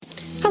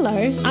Hello,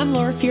 I'm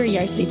Laura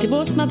Furiosi,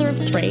 divorced mother of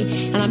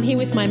 3, and I'm here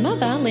with my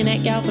mother,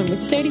 Lynette Galvin,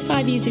 with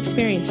 35 years'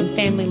 experience in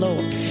family law.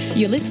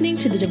 You're listening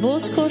to the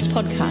Divorce Course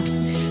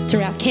podcast.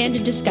 Through our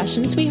candid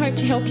discussions, we hope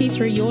to help you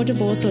through your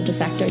divorce or de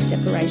facto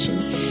separation.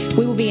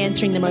 We will be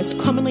answering the most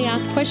commonly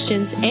asked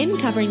questions and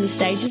covering the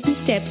stages and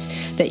steps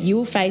that you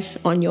will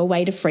face on your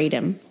way to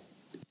freedom.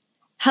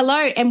 Hello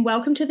and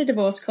welcome to the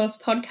Divorce Course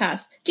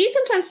podcast. Do you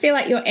sometimes feel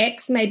like your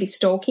ex may be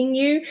stalking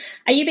you?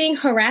 Are you being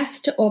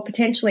harassed or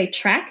potentially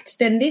tracked?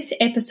 Then this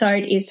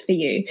episode is for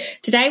you.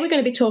 Today we're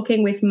going to be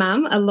talking with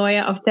Mum, a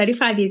lawyer of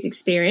 35 years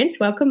experience.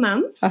 Welcome,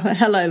 Mum.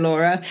 Hello,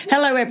 Laura.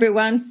 Hello,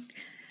 everyone.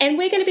 And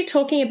we're going to be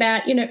talking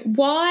about,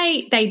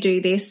 why they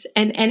do this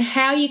and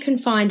how you can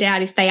find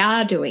out if they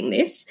are doing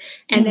this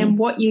and then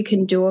what you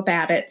can do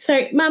about it.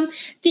 So, Mum,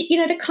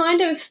 the kind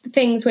of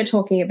things we're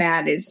talking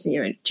about is,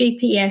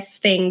 GPS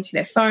things,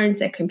 their phones,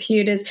 their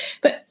computers.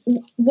 But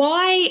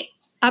why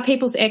are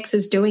people's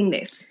exes doing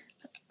this?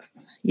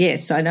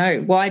 Yes, I know.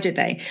 Why do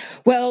they?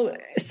 Well,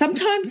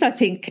 sometimes I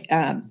think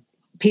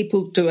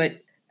people do it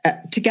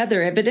to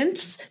gather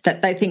evidence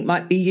that they think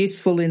might be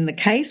useful in the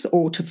case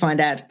or to find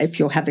out if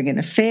you're having an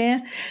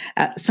affair.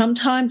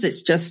 Sometimes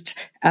it's just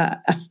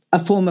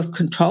a form of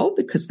control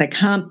because they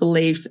can't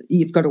believe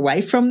you've got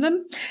away from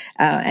them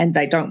and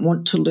they don't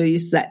want to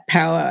lose that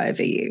power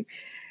over you.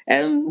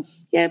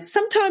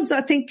 Sometimes I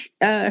think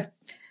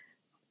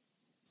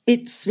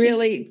it's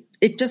really...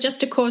 Just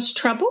to cause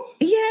trouble?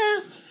 Yeah,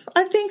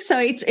 I think so.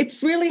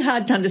 It's really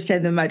hard to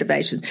understand the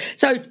motivations.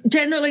 So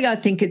generally I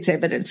think it's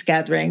evidence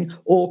gathering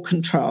or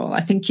control.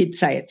 I think you'd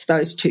say it's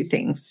those two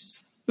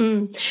things.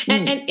 And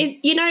is,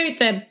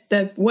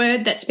 the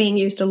word that's being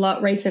used a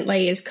lot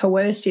recently is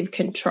coercive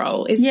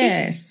control.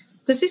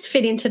 Does this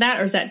fit into that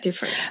or is that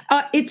different?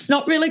 It's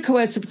not really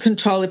coercive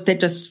control if they're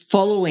just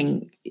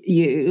following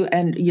you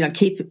and,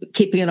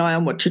 keeping an eye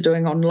on what you're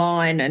doing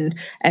online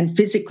and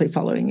physically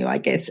following you, I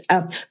guess.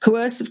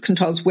 Coercive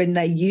control is when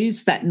they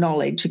use that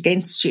knowledge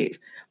against you.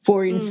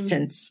 For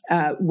instance,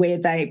 where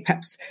they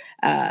perhaps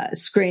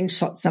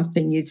screenshot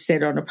something you've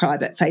said on a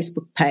private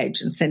Facebook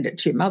page and send it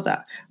to your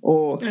mother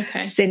or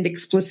send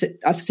explicit,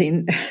 I've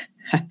seen...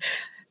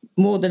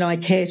 more than I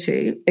care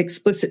to,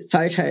 explicit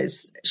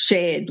photos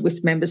shared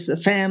with members of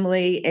the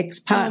family,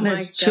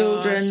 ex-partners,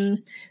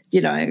 children,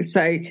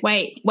 so...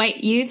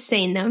 Wait, you've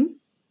seen them?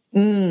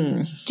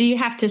 Do you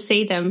have to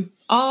see them?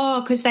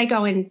 Oh, because they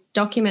go in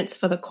documents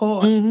for the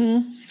court.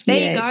 There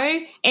you go.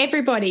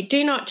 Everybody,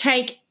 do not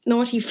take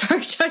naughty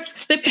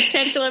photos. The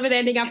potential of it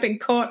ending up in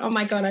court. Oh,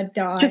 my God, I'd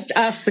die. Just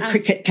ask the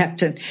cricket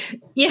captain.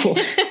 Yeah. Poor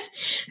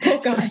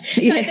guy.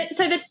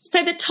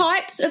 So the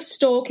types of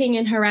stalking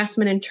and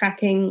harassment and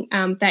tracking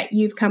that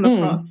you've come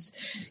across,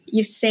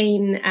 you've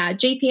seen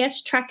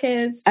GPS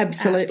trackers.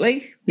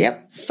 Absolutely.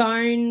 Yep.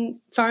 Phone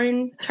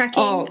tracking.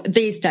 Oh,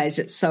 these days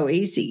it's so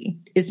easy,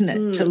 isn't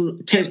it,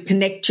 to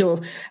connect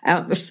your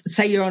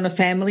say you're on a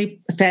family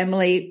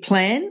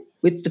plan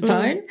with the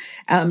phone,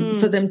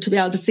 for them to be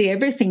able to see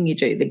everything you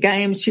do, the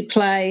games you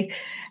play,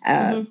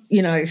 who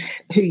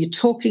you're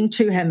talking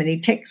to, how many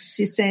texts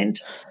you send.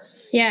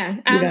 Yeah,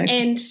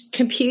 and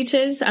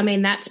computers, I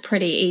mean, that's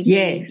pretty easy.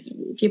 Yes.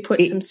 If you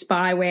put some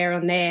spyware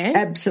on there.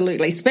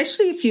 Absolutely,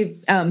 especially if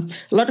you've a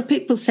lot of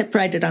people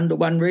separated under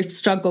one roof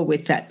struggle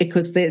with that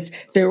because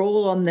they're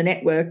all on the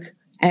network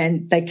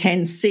and they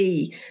can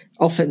see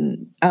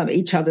often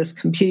each other's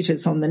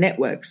computers on the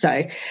network.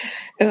 So,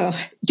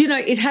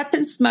 it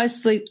happens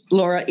mostly,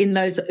 Laura, in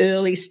those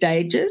early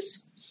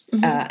stages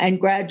and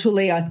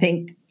gradually I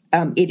think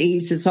it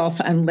eases off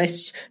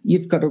unless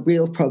you've got a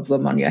real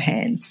problem on your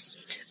hands.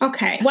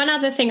 Okay. One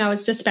other thing I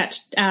was just about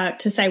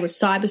to say was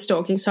cyber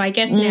stalking. So I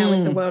guess now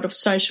with the world of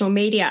social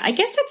media, I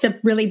guess that's a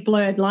really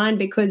blurred line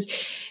because,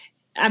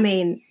 I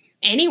mean,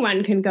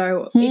 anyone can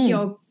go, if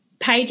your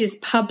page is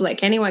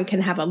public, anyone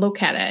can have a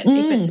look at it.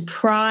 If it's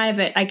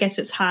private, I guess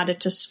it's harder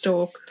to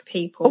stalk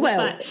people.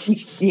 Well,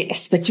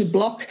 yes, but you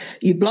block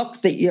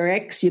your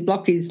ex, you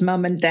block his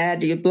mum and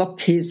dad, you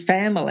block his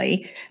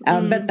family,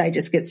 but they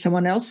just get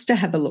someone else to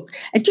have a look.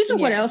 And do you know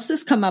what else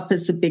has come up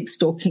as a big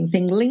stalking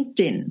thing?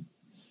 LinkedIn.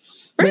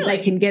 Really? Where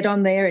they can get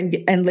on there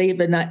and leave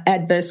an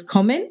adverse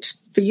comment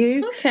for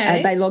you.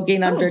 Okay. They log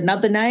in under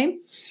another name,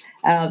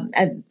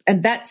 and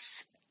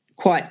that's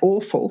quite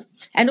awful.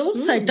 And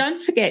also,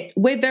 don't forget,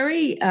 we're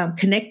very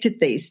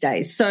connected these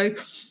days. So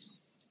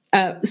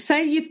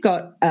say you've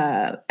got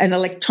an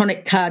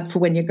electronic card for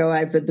when you go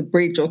over the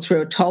bridge or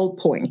through a toll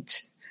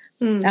point.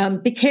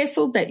 Be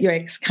careful that your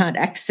ex can't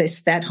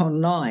access that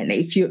online.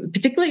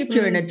 Particularly if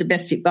you're in a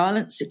domestic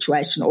violence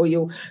situation or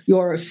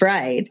you're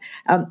afraid,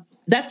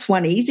 that's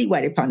one easy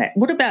way to find out.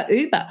 What about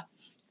Uber?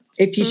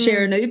 If you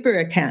share an Uber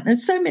account, and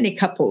so many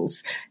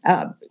couples,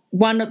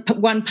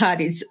 one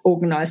party's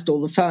organised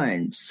all the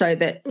phones so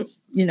that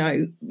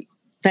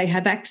they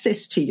have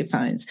access to your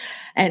phones.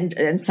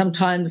 And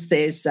sometimes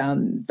there's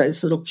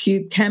those little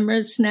cube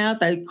cameras now.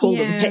 They call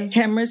them pet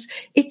cameras.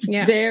 It's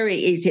very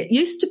easy. It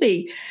used to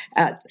be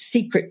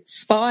secret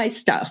spy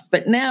stuff,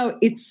 but now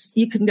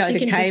you can go to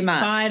Kmart. You can just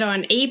buy it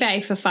on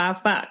eBay for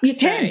 $5. You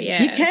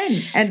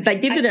can. And they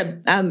give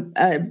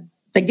it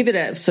they give it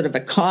a sort of a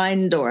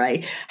kind or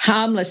a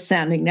harmless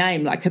sounding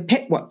name like a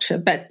pet watcher,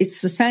 but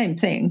it's the same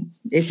thing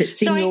if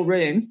it's in your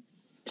room.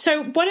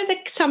 So what are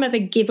some of the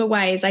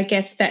giveaways, I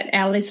guess, that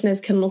our listeners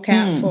can look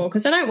out for?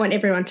 Because I don't want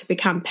everyone to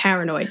become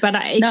paranoid, but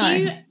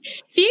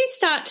if you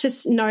start to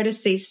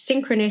notice these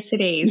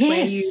synchronicities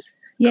where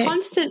you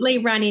constantly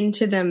run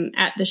into them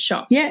at the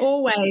shops,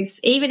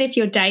 always, even if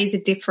your days are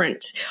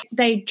different,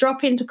 they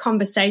drop into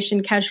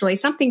conversation casually,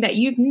 something that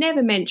you've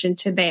never mentioned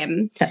to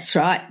them. That's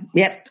right.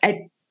 Yep.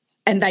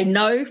 And they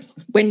know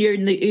when you're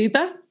in the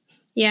Uber,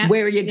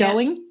 where are you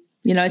going?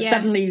 You know,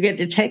 suddenly you get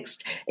a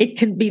text. It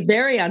can be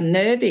very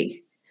unnerving.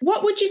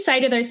 What would you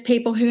say to those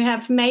people who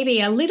have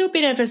maybe a little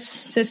bit of a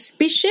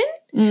suspicion,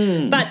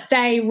 but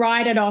they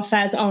write it off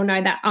as, oh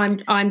no, that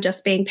I'm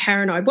just being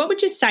paranoid? What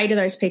would you say to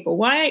those people?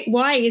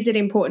 Why is it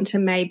important to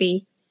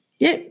maybe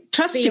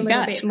trust your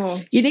gut? Bit more?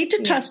 You need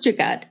to trust your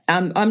gut.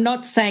 I'm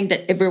not saying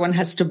that everyone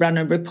has to run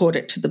and report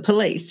it to the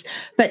police,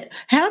 but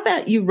how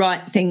about you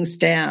write things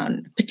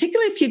down,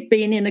 particularly if you've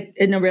been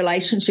in a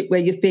relationship where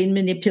you've been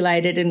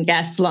manipulated and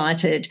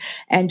gaslighted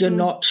and you're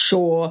not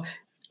sure.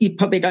 You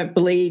probably don't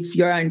believe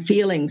your own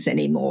feelings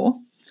anymore.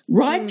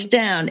 Write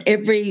down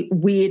every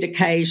weird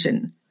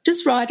occasion.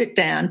 Just write it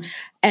down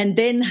and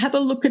then have a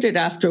look at it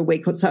after a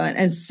week or so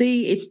and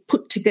see if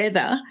put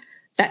together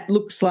that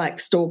looks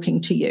like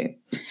stalking to you.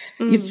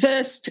 You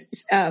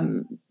first,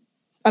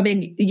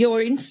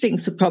 your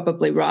instincts are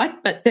probably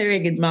right, but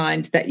bearing in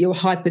mind that you're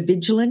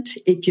hypervigilant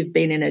if you've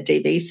been in a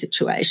DV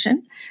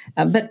situation.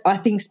 But I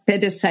think it's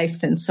better safe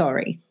than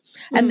sorry.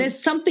 And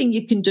there's something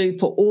you can do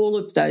for all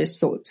of those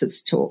sorts of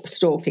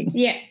stalking.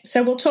 Yeah,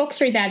 so we'll talk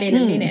through that in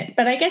a minute.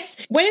 But I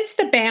guess where's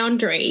the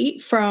boundary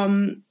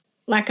from,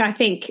 like, I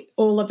think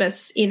all of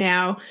us in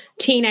our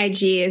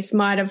teenage years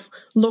might have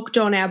looked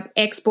on our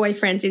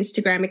ex-boyfriend's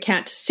Instagram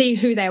account to see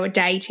who they were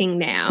dating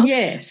now.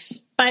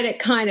 Yes. But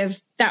it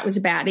that was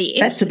about it.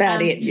 That's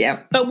about it,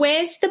 yeah. But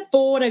where's the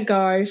border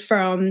go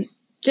from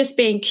just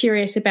being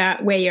curious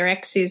about where your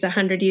ex is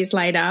 100 years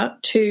later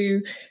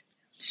to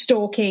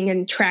stalking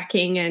and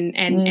tracking and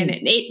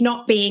it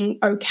not being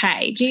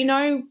okay? Do you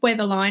know where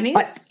the line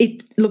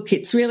is? Look,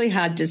 it's really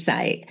hard to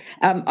say.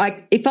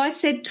 If I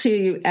said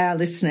to our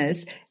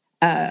listeners,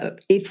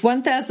 if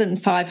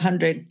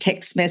 1,500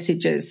 text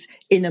messages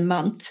in a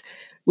month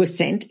were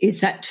sent,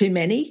 is that too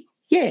many?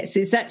 Yes.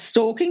 Is that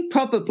stalking?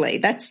 Probably.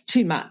 That's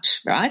too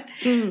much, right?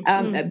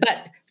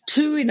 But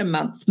 2 in a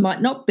month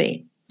might not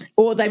be.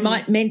 Or they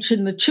might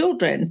mention the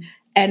children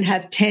and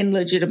have 10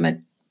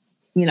 legitimate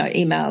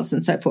emails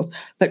and so forth.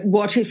 But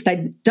what if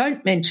they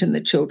don't mention the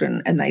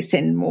children and they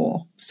send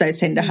more? So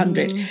send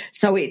 100.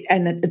 So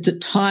and at the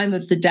time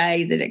of the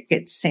day that it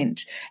gets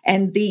sent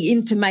and the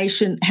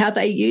information, how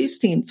they use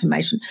the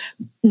information.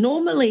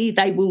 Normally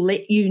they will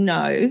let you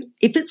know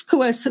if it's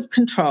coercive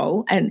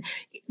control, and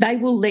they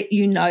will let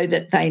you know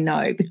that they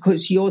know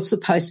because you're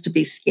supposed to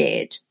be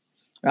scared,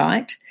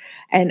 right?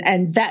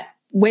 And that,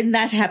 when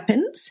that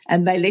happens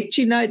and they let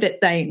you know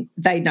that they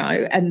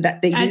know and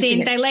that they're as using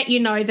in, they let you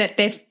know that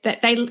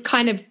they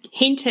kind of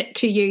hint it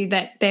to you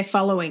that they're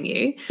following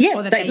you,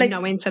 or that they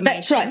know information.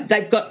 That's right.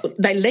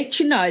 They let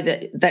you know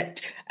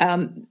that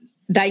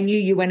they knew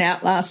you went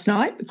out last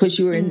night because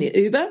you were in the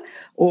Uber,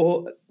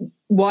 or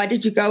why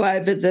did you go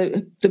over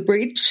the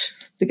bridge,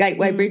 the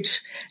Gateway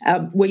Bridge?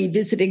 Were you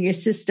visiting your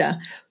sister?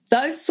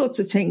 Those sorts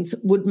of things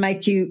would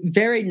make you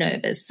very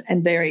nervous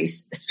and very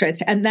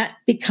stressed, and that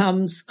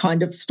becomes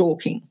kind of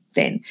stalking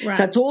then. Right.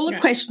 So it's all a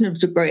question of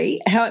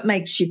degree, how it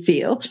makes you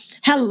feel,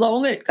 how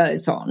long it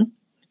goes on,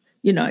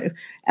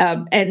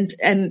 and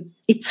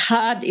it's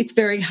hard. It's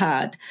very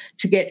hard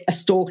to get a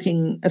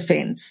stalking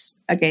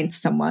offence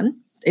against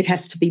someone. It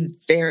has to be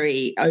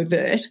very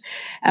overt,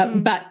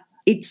 but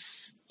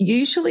it's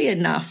usually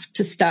enough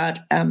to start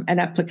an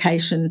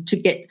application to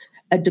get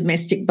a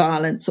domestic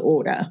violence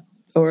order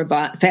or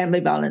a family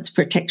violence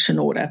protection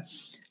order.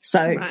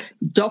 So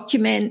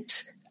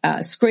document,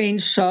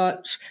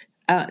 screenshot.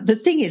 The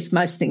thing is,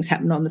 most things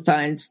happen on the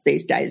phones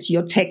these days.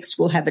 Your text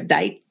will have a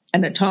date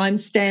and a time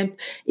stamp.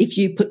 If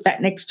you put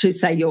that next to,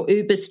 say, your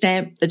Uber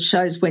stamp that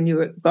shows when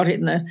you got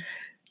in the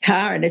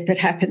car and if it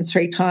happened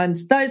 3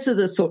 times, those are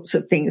the sorts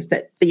of things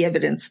that the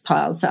evidence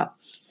piles up.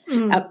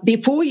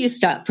 Before you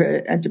start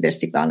for a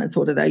domestic violence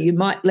order, though, you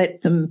might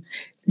let them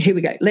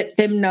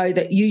know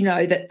that you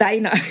know that they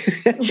know.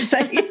 So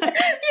you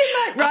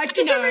might write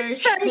to them and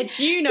say that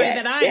you know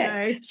that I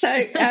know.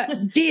 So,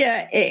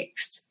 dear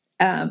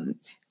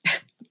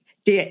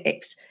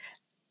ex,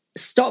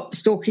 stop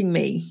stalking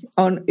me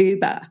on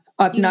Uber.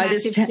 I've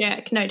noticed. No,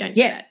 don't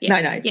do that.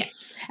 Yeah. No.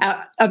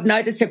 Yeah. I've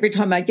noticed every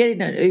time I get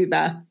in an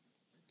Uber,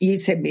 you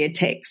send me a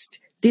text.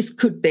 This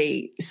could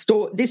be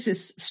this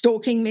is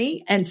stalking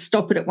me, and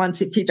stop it at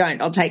once. If you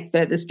don't, I'll take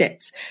further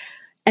steps.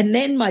 And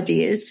then, my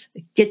dears,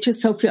 get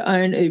yourself your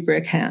own Uber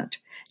account.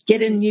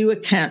 Get a new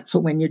account for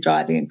when you're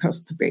driving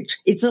across the bridge.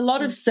 It's a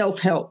lot of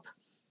self-help,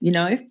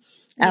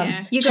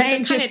 You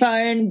change your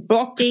phone,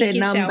 block their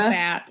number.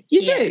 Out.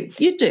 You do.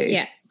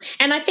 Yeah.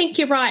 And I think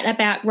you're right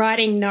about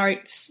writing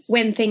notes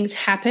when things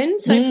happen.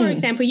 So, for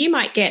example, you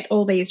might get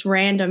all these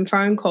random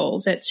phone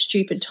calls at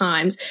stupid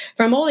times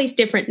from all these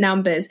different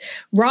numbers.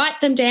 Write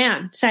them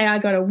down. Say, I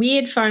got a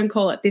weird phone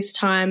call at this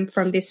time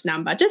from this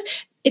number.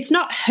 It's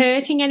not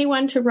hurting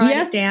anyone to write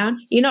it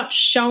down. You're not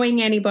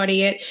showing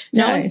anybody it.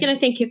 No one's going to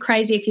think you're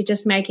crazy if you're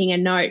just making a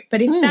note.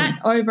 But if that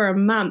over a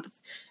month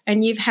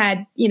and you've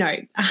had,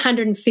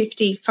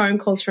 150 phone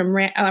calls from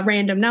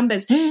random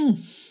numbers,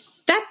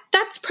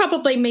 that's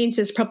probably means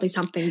there's probably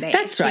something there.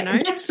 That's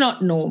right. That's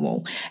not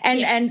normal.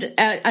 And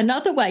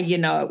another way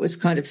it was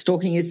kind of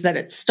stalking is that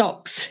it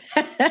stops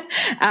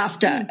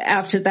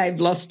after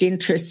they've lost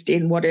interest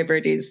in whatever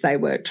it is they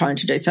were trying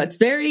to do. So it's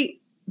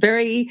very,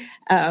 very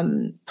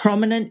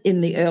prominent in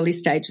the early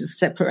stages of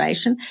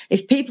separation.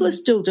 If people are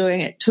still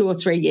doing it 2 or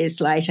 3 years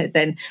later,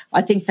 then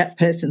I think that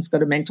person's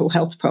got a mental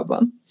health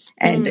problem.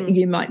 And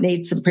you might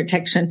need some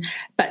protection,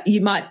 but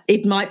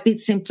it might be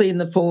simply in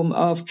the form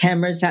of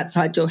cameras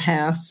outside your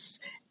house,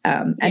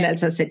 and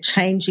as I said,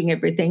 changing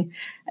everything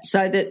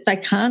so that they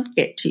can't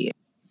get to you.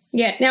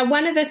 Yeah. Now,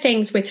 one of the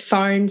things with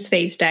phones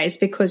these days,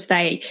 because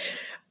they,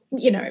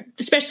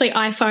 especially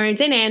iPhones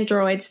and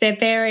Androids, they're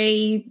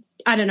very,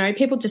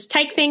 people just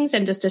take things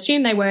and just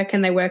assume they work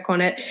and they work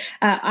on it.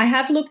 I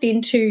have looked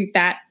into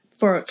that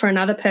for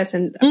another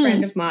person, a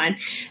friend of mine.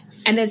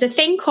 And there's a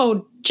thing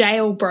called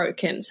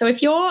jailbroken. So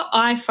if you've got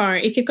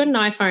an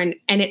iPhone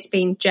and it's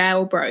been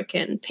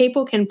jailbroken,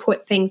 people can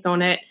put things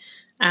on it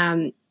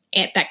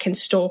that can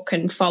stalk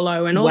and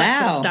follow and all that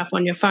sort of stuff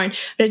on your phone.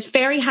 But it's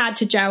very hard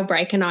to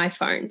jailbreak an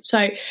iPhone.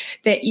 So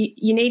that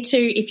you need to,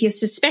 if you're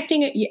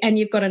suspecting it and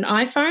you've got an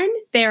iPhone,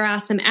 there are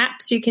some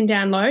apps you can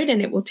download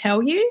and it will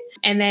tell you.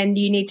 And then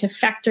you need to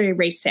factory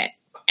reset.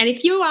 And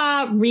if you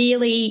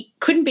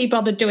couldn't be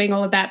bothered doing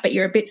all of that, but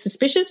you're a bit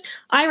suspicious,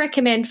 I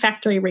recommend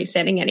factory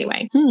resetting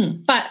anyway.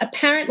 But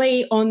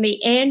apparently on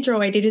the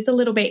Android, it is a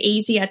little bit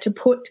easier to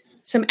put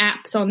some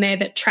apps on there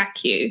that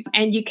track you,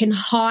 and you can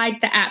hide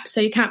the app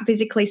so you can't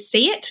physically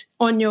see it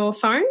on your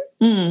phone.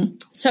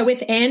 So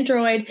with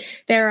Android,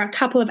 there are a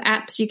couple of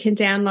apps you can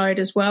download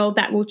as well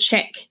that will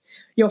check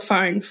your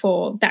phone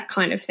for that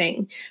kind of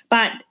thing.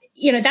 But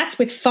that's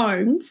with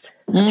phones.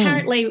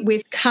 Apparently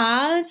with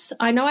cars,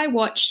 I know I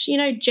watched,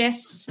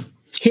 Jess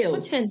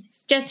Hill.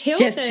 Jess Hill.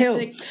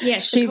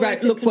 She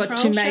wrote Look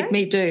What You Made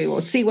Me Do,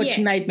 or See What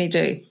You Made Me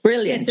Do.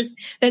 Brilliant. Yes,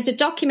 there's a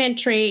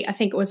documentary, I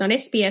think it was on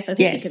SBS. I think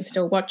you can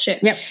still watch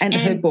it. Yep, and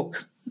her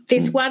book.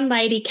 This one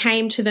lady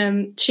came to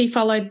them. She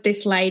followed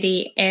this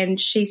lady and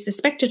she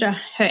suspected her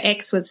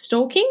ex was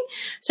stalking.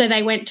 So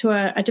they went to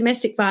a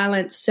domestic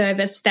violence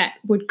service that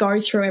would go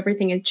through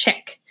everything and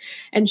check.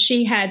 And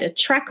she had a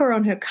tracker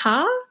on her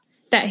car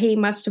that he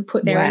must have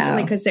put there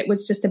recently because it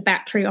was just a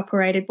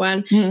battery-operated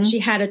one. She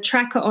had a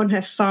tracker on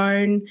her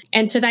phone.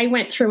 And so they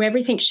went through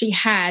everything she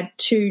had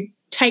to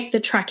take the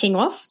tracking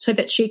off so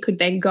that she could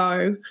then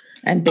go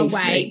and be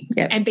away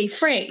free. and be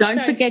free.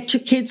 Don't forget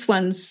your kids'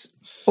 ones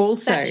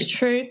also. That's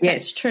true. Yes,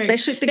 that's true.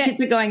 Especially if the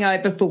kids are going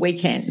over for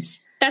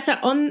weekends. That's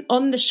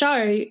on the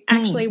show,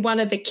 actually,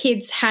 one of the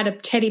kids had a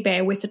teddy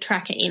bear with a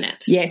tracker in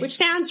it. Yes. Which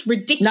sounds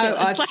ridiculous. No,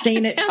 I've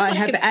seen it. I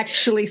have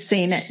actually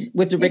seen it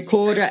with a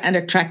recorder and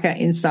a tracker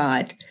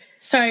inside.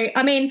 So,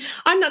 I mean,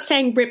 I'm not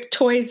saying rip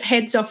toys'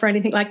 heads off or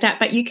anything like that,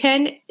 but you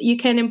can,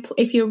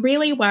 if you're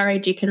really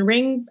worried, you can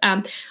ring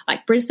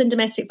like Brisbane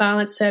Domestic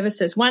Violence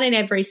Services, one in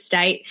every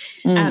state,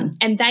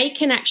 and they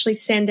can actually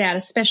send out a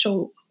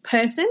special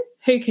person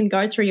who can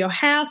go through your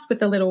house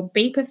with a little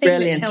beeper thing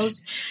that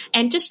tells,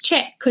 and just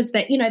check because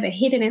they're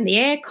hidden in the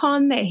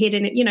aircon, they're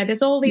hidden,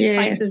 there's all these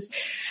places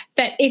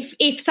that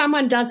if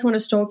someone does want to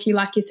stalk you,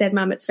 like you said,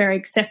 Mum, it's very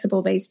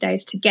accessible these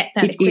days to get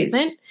that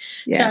equipment.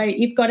 So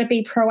you've got to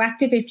be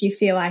proactive if you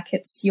feel like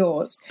it's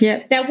yours.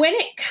 Now, when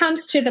it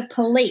comes to the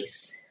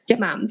police,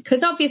 Mum,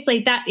 because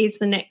obviously that is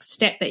the next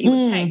step that you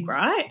would take,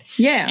 right?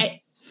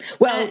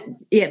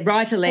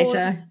 Write a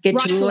letter.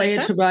 Get your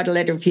lawyer to write a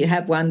letter if you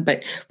have one,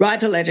 but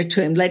write a letter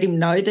to him. Let him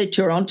know that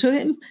you're onto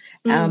him,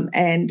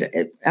 and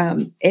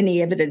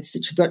any evidence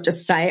that you've got,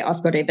 just say,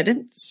 I've got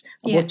evidence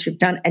of what you've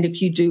done, and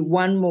if you do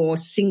one more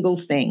single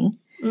thing,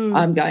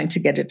 I'm going to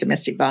get a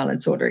domestic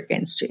violence order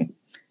against you.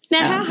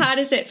 Now, how hard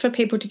is it for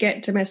people to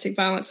get domestic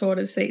violence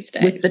orders these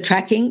days? With the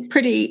tracking,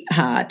 pretty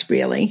hard,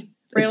 really.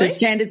 The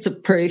standards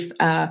of proof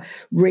are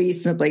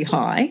reasonably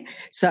high.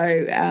 So,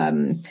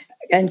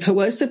 and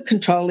coercive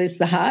control is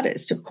the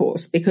hardest, of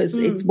course, because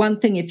it's one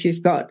thing if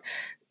you've got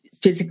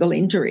physical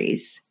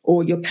injuries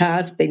or your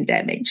car's been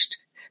damaged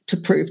to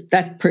prove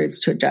that proves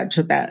to a judge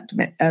about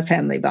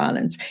family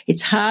violence.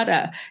 It's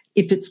harder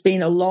if it's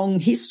been a long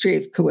history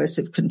of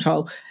coercive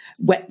control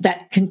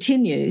that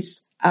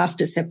continues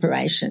after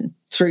separation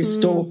through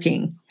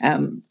stalking,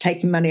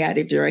 taking money out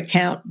of your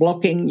account,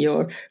 blocking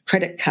your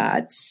credit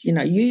cards,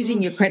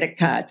 using your credit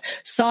cards,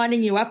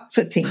 signing you up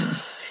for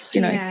things,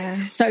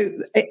 So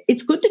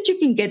it's good that you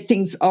can get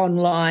things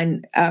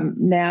online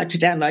now to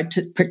download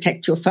to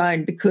protect your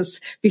phone, because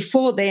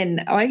before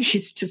then I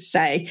used to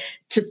say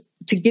to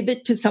to give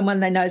it to someone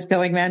they know is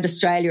going around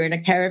Australia in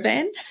a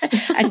caravan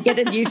and get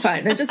a new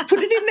phone and just put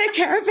it in their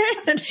caravan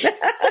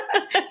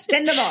and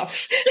send them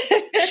off.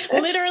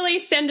 Literally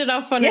send it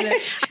off on it.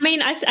 I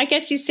mean, I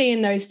guess you see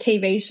in those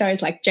TV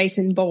shows like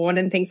Jason Bourne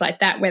and things like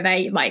that where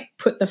they like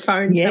put the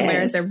phone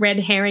somewhere as a red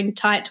herring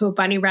tied to a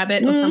bunny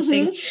rabbit or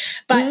something.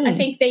 But I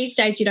think these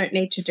days you don't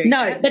need to do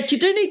that. But you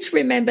do need to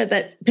remember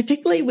that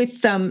particularly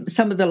with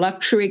some of the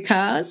luxury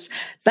cars,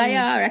 they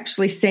are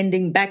actually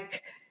sending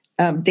back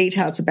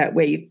details about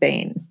where you've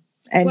been,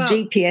 and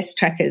GPS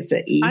trackers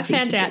are easy. I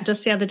found out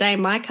just the other day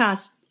my car,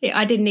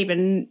 I didn't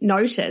even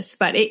notice,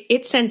 but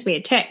it sends me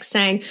a text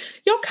saying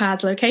your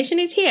car's location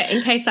is here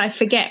in case I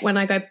forget when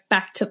I go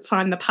back to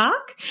find the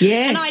park.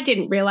 Yes. And I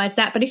didn't realise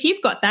that, but if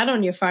you've got that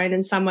on your phone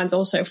and someone's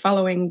also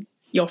following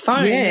your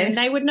phone, then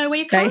they would know where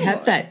your car was. They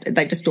have that.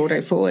 They just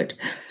auto forward.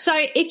 So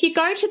if you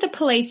go to the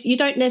police, you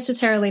don't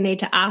necessarily need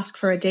to ask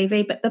for a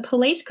DV, but the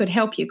police could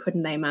help you,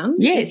 couldn't they, Mum?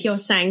 Yes. If you're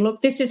saying,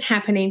 look, this is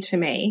happening to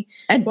me,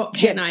 and what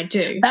can I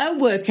do? They'll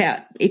work out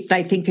if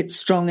they think it's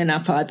strong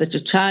enough either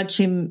to charge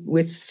him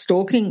with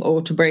stalking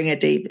or to bring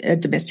a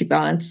domestic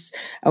violence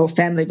or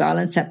family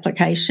violence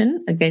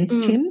application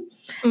against him.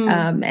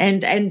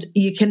 And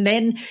you can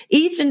then,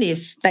 even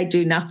if they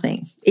do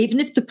nothing, even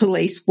if the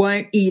police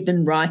won't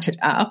even write it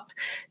up,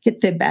 get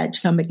their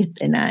badge number, get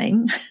their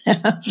name,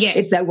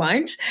 if they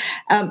won't.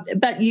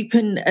 But you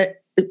can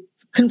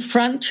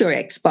confront your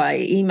ex by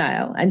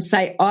email and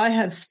say, I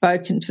have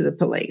spoken to the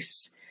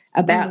police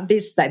about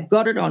this. They've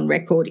got it on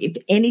record. If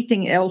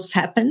anything else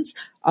happens,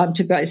 I'm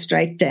to go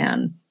straight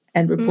down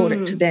and report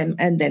it to them,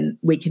 and then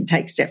we can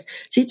take steps.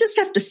 So you just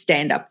have to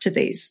stand up to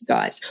these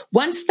guys.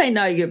 Once they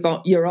know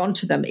you're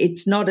onto them,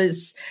 it's not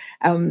as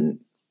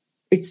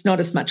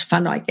much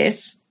fun, I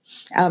guess.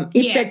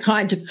 If they're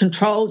trying to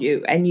control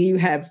you and you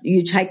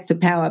take the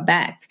power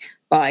back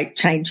by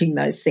changing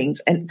those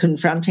things and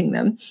confronting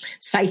them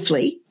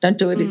safely, don't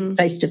do it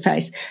face to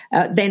face,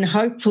 then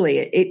hopefully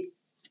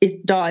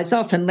it dies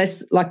off,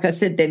 unless, like I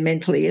said, they're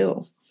mentally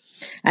ill.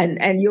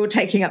 And you're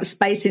taking up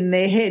space in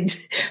their head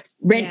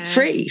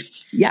rent-free.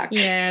 Yuck.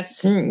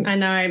 Yes, I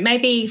know.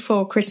 Maybe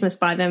for Christmas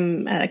buy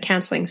them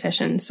counselling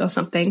sessions or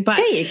something. But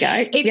there you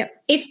go.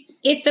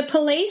 If the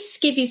police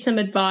give you some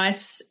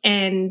advice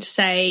and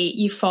say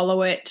you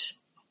follow it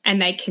and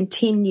they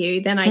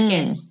continue, then I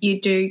guess you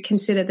do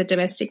consider the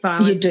domestic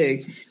violence.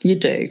 You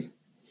do.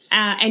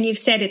 And you've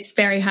said it's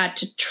very hard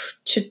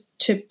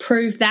to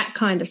prove that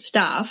kind of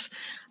stuff.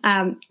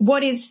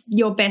 What is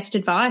your best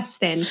advice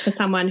then for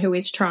someone who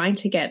is trying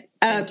to get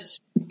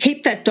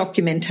keep that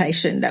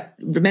documentation.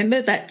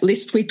 Remember that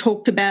list we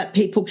talked about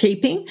people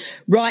keeping?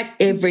 Write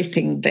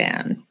everything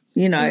down.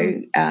 You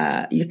know,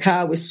 your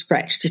car was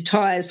scratched, your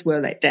tyres were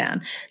let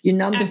down, your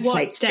number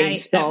plate's been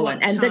stolen,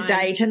 and the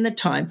date and the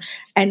time.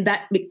 And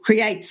that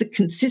creates a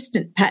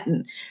consistent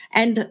pattern.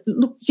 And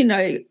look,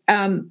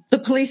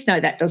 the police know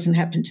that doesn't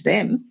happen to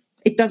them.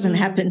 It doesn't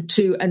happen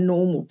to a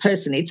normal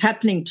person. It's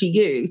happening to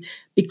you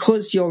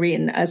because you're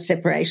in a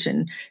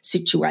separation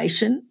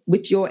situation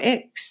with your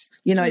ex.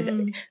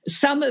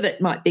 Some of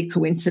it might be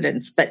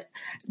coincidence, but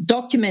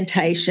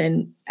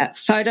documentation,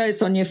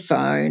 photos on your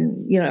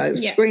phone,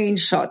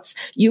 screenshots,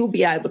 you'll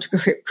be able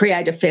to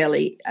create a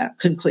fairly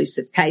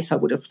conclusive case, I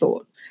would have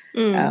thought.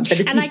 But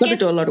you've got to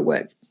do a lot of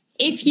work.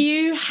 If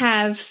you've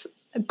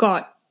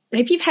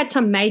had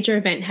some major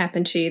event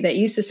happen to you that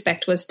you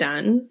suspect was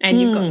done and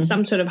you've got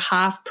some sort of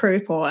half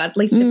proof or at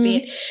least a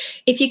bit,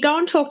 if you go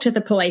and talk to the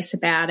police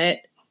about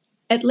it,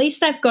 at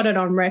least they've got it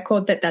on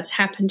record that that's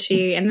happened to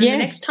you. And then the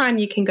next time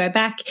you can go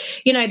back,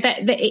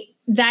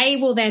 they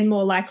will then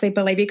more likely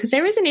believe you, because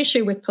there is an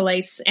issue with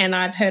police, and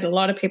I've heard a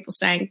lot of people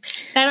saying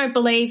they don't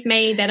believe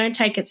me, they don't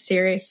take it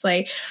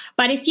seriously.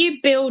 But if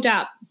you build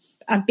up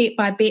a bit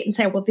by bit and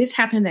say, well, this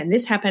happened and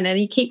this happened, and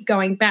you keep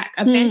going back,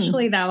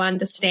 eventually they'll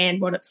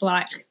understand what it's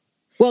like.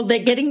 Well,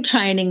 they're getting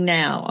training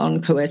now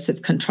on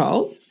coercive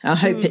control. I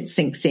hope it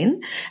sinks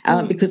in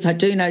because I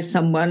do know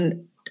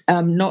someone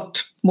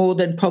not more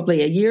than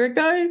probably a year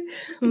ago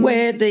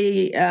where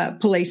the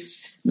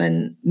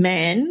policeman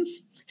man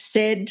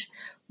said,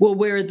 well,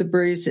 where are the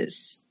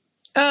bruises?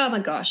 Oh, my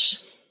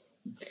gosh.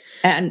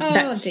 And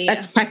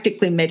that's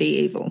practically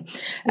medieval.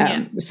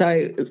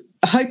 So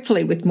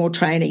hopefully with more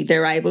training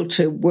they're able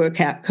to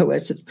work out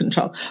coercive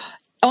control.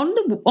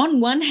 On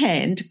one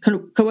hand,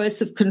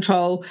 coercive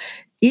control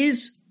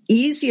is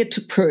easier to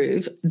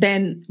prove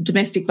than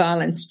domestic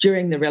violence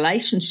during the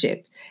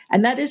relationship.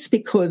 And that is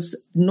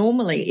because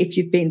normally if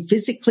you've been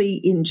physically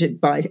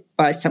injured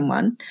by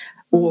someone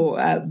or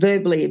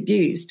verbally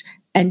abused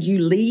and you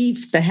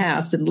leave the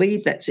house and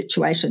leave that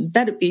situation,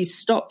 that abuse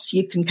stops.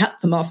 You can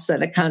cut them off so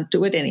they can't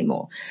do it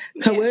anymore.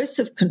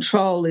 Coercive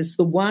control is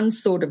the one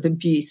sort of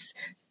abuse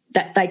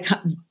that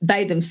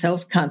they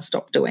themselves can't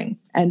stop doing.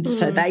 And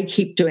so they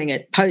keep doing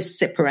it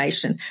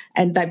post-separation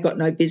and they've got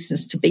no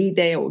business to be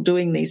there or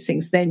doing these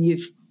things. Then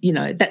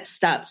that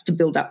starts to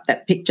build up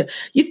that picture.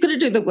 You've got to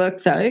do the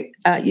work though.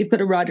 You've got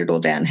to write it all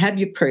down, have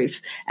your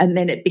proof, and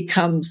then it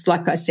becomes,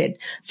 like I said,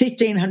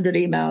 1,500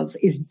 emails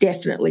is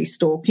definitely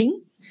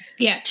stalking.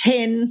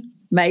 10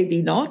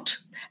 maybe not.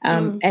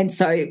 And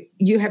so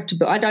you have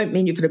to, I don't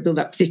mean you've got to build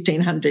up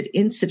 1,500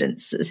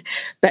 incidences,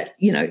 but,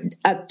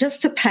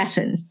 just a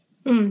pattern,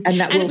 and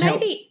that will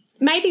help.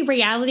 Maybe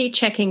reality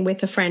checking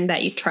with a friend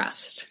that you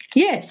trust.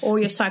 Yes. Or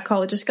your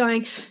psychologist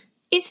going,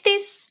 is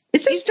this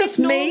just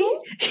me?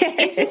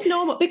 Is this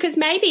normal? Because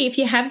maybe if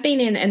you have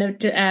been in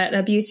an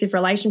abusive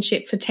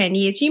relationship for 10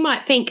 years, you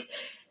might think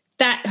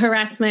that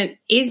harassment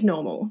is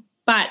normal.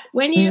 But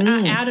when you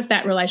are out of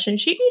that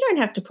relationship, you don't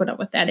have to put up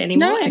with that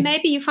anymore. No. And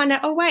maybe you find out,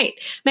 oh, wait,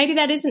 maybe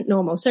that isn't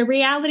normal. So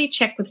reality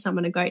check with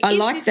someone and go, I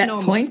like that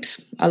point.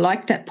 I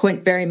like that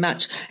point very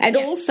much. And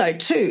also,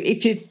 too,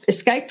 if you've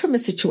escaped from a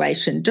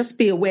situation, just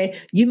be aware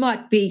you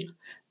might be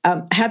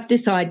have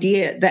this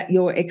idea that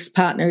your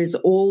ex-partner is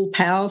all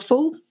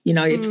powerful,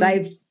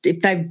 if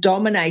they've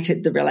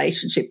dominated the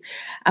relationship,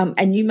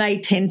 and you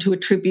may tend to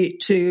attribute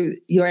to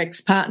your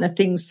ex-partner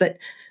things that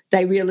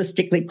they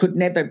realistically could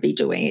never be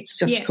doing. It's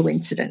just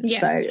coincidence.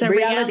 Yeah. So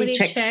reality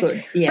check's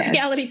good. Yes.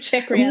 Reality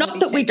check. Not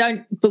that we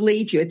don't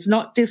believe you. It's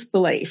not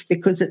disbelief,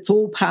 because it's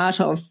all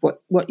part of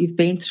what you've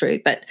been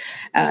through. But,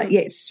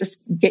 yes,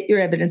 just get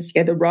your evidence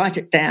together, write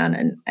it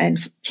down,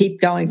 and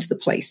keep going to the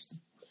police.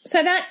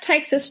 So that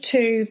takes us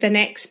to the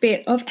next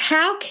bit of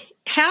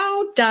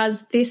how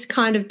does this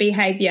kind of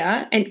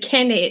behaviour, and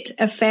can it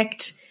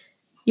affect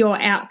your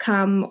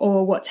outcome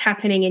or what's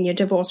happening in your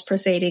divorce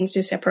proceedings,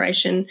 your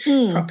separation,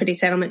 property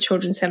settlement,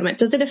 children's settlement?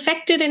 Does it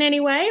affect it in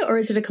any way, or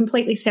is it a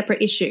completely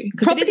separate issue?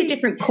 Because it is a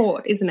different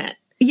court, isn't it?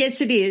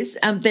 Yes, it is.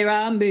 There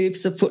are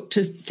moves afoot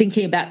to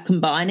thinking about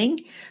combining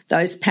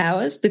those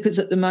powers, because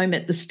at the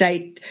moment the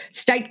state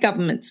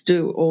governments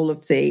do all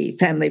of the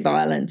family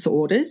violence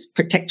orders,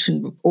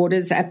 protection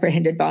orders,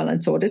 apprehended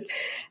violence orders,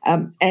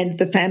 and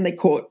the family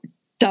court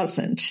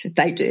doesn't.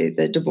 They do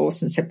the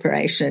divorce and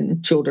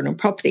separation, children and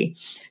property.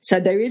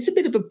 So there is a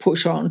bit of a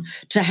push on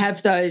to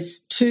have those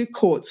two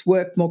courts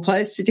work more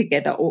closely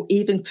together, or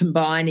even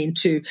combine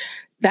into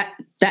that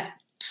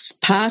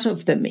part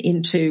of them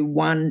into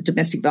one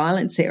domestic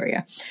violence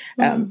area.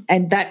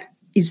 And that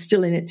is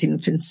still in its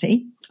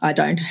infancy. I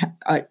don't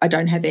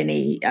have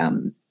any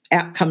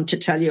outcome to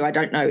tell you. I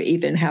don't know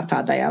even how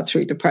far they are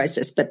through the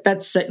process, but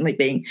that's certainly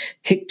being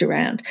kicked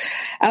around.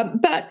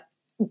 But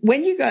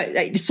when you go,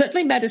 it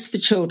certainly matters for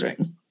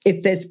children.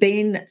 If there's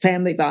been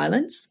family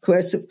violence,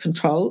 coercive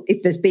control,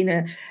 if there's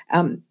been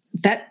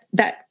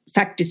that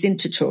factors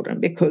into children,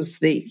 because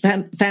the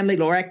Family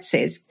Law Act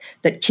says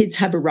that kids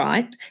have a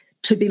right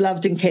to be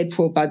loved and cared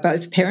for by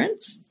both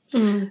parents.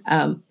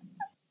 But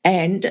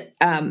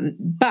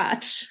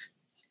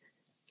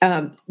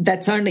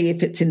that's only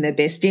if it's in their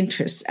best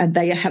interests, and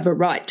they have a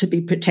right to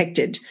be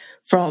protected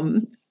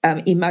from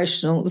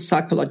emotional,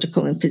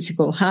 psychological and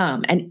physical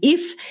harm. And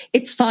if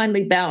it's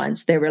finely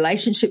balanced, their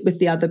relationship with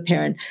the other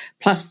parent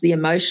plus the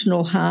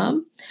emotional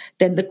harm,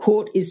 then the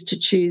court is to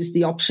choose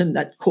the option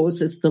that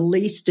causes the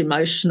least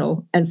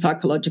emotional and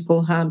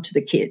psychological harm to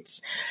the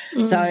kids.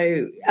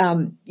 So,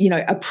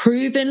 a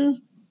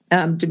proven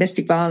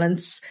domestic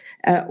violence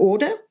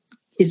order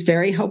is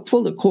very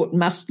helpful. The court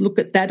must look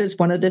at that as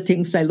one of the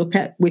things they look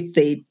at with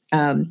the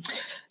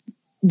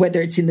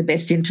whether it's in the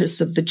best interests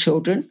of the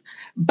children.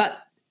 But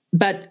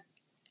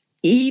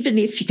even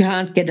if you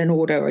can't get an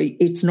order, or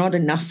it's not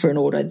enough for an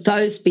order,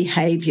 those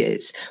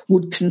behaviours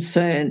would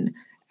concern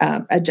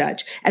a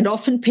judge. And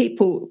often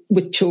people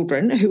with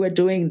children who are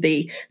doing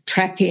the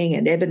tracking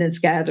and evidence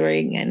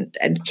gathering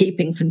and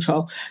keeping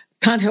control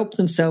can't help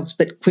themselves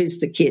but quiz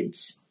the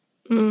kids.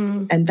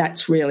 And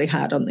that's really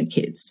hard on the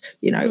kids,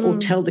 or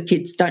tell the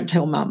kids, don't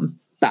tell mum,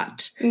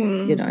 but,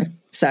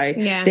 So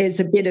there's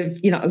a bit of,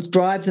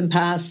 drive them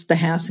past the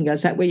house and go,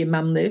 is that where your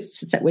mum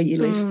lives? Is that where you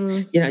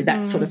live?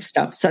 That sort of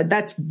stuff. So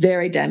that's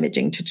very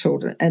damaging to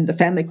children, and the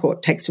family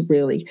court takes a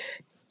really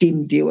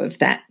dim view of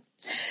that.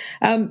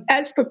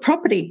 As for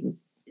property,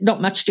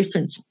 not much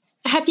difference.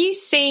 Have you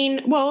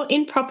seen,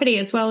 in property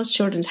as well as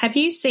children's, have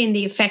you seen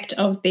the effect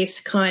of this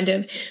kind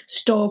of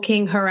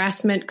stalking,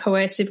 harassment,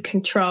 coercive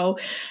control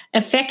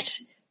affect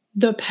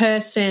the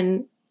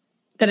person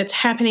that it's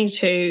happening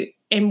to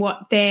and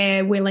what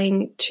they're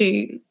willing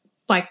to,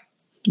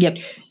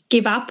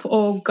 give up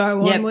or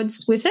go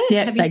onwards with it?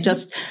 Yeah, they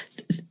just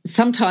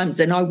sometimes,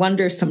 and I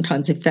wonder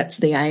sometimes if that's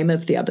the aim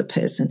of the other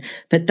person,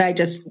 but they're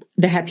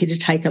happy to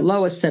take a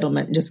lower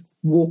settlement and just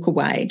walk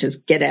away,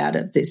 just get out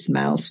of this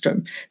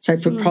maelstrom. So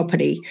for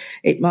property,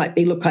 it might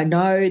be, look, I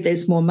know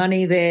there's more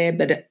money there,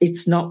 but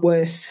it's not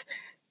worth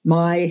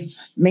my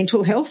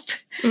mental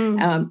health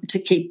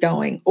to keep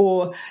going.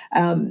 Or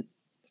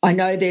I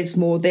know there's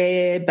more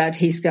there, but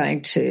he's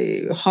going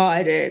to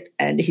hide it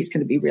and he's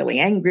going to be really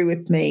angry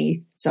with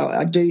me. So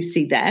I do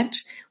see that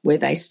where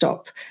they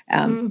stop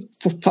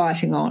for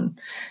fighting on.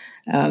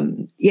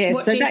 Kind of thing.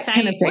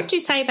 What do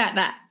you say about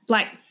that?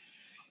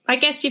 I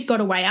guess you've got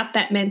to weigh up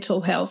that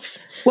mental health.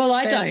 Well,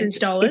 I versus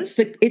don't. dollars.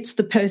 It's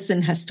the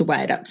person has to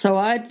weigh it up. So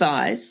I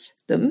advise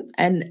them,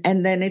 and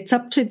then it's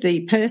up to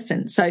the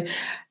person. So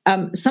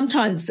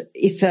sometimes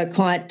if a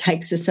client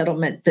takes a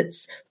settlement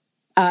that's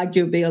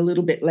arguably a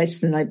little bit less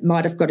than they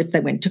might have got if they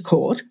went to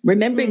court.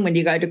 Remembering when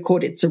you go to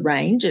court, it's a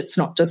range. It's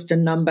not just a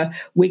number.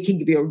 We can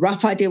give you a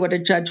rough idea what a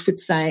judge would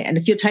say. And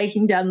if you're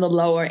taking down the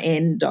lower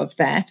end of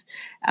that,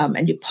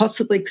 and you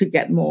possibly could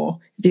get more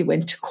if you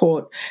went to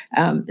court,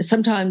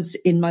 sometimes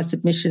in my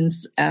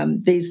submissions,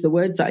 these are the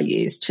words I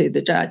use to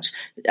the judge,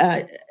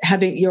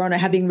 Your Honour,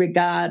 having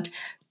regard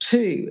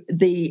to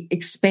the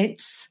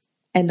expense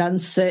and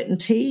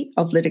uncertainty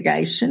of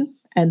litigation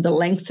and the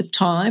length of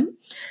time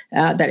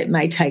that it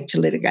may take to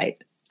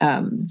litigate,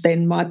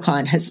 then my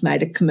client has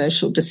made a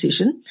commercial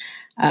decision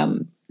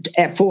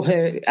for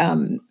her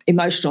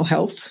emotional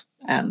health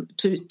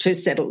to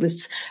settle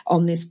this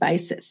on this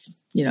basis,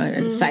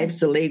 and saves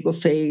the legal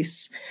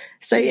fees.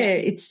 So,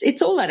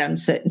 it's all that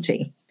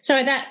uncertainty.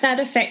 So that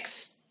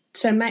affects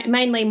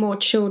mainly more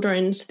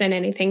children's than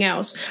anything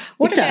else.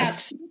 What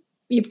about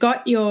you've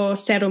got your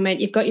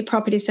settlement, you've got your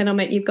property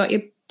settlement, you've got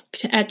your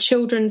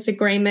children's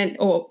agreement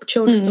or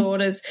children's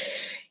orders,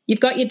 you've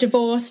got your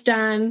divorce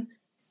done,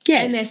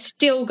 and they're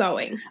still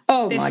going.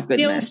 Oh, my goodness.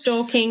 They're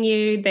still stalking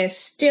you. They're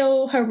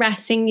still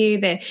harassing you.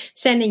 They're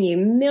sending you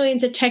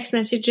millions of text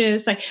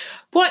messages. Like,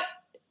 what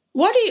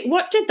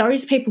did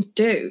those people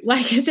do?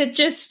 Like, is it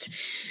just...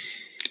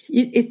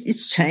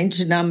 It's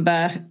change a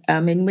number. I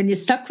mean, when you're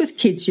stuck with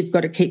kids, you've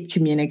got to keep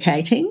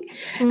communicating.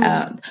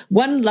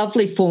 One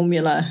lovely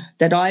formula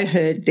that I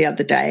heard the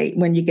other day,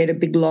 when you get a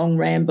big, long,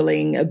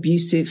 rambling,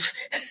 abusive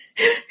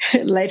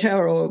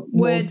letter or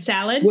word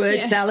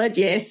salad,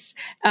 yes,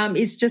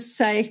 is just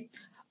say,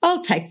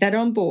 "I'll take that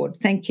on board,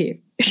 thank you,"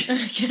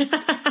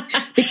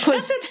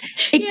 because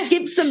it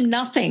gives them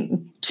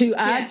nothing to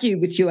argue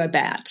with you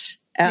about,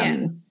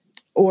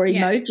 or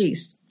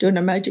emojis. Do an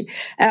emoji,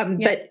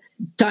 but.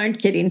 Don't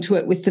get into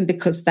it with them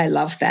because they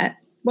love that.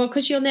 Well,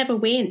 because you'll never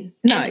win.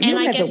 No,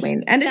 you'll never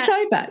win. And it's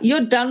over.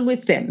 You're done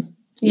with them.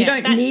 You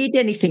don't need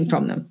anything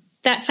from them.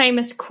 That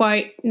famous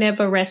quote,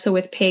 never wrestle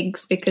with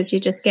pigs because you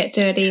just get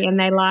dirty and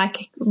they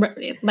like it.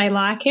 They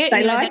like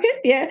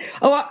it, yeah.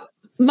 Oh,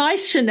 my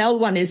Chanel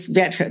one is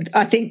better.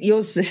 I think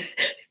yours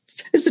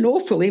is an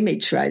awful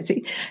image,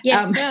 Rosie.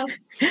 Yes, well.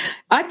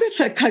 I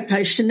prefer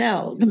Coco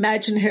Chanel.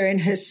 Imagine her in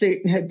her suit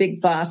and her big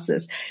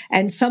glasses.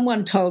 And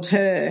someone told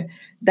her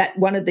that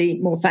one of the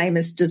more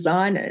famous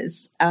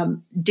designers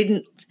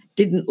didn't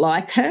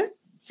like her.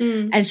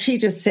 And she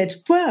just said,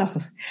 "Well,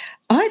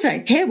 I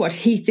don't care what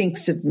he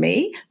thinks of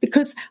me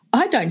because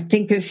I don't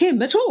think of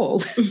him at all."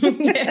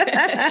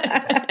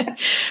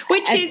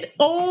 Which is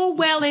all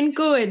well and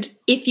good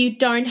if you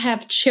don't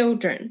have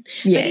children.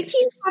 Yes. But if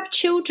you have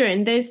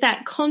children, there's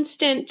that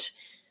constant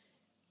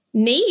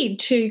need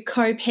to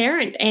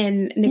co-parent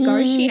and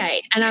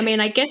negotiate. And, I mean,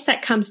 I guess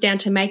that comes down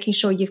to making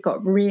sure you've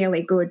got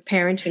really good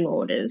parenting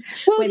orders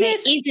where there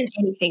isn't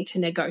anything to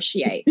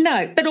negotiate.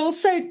 No, but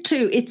also,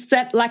 too, it's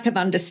that lack of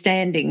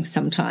understanding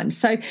sometimes.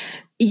 So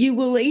you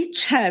will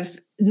each have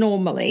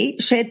normally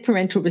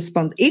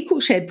equal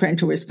shared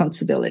parental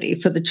responsibility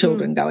for the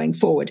children going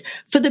forward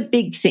for the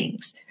big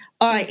things,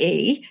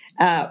 i.e.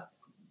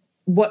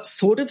 What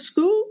sort of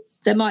school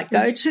they might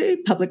go to,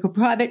 public or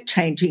private,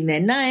 changing their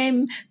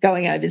name,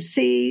 going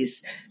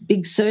overseas,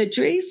 big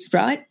surgeries,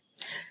 right?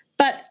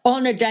 But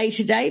on a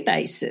day-to-day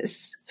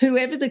basis,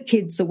 whoever the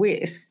kids are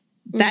with,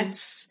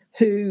 that's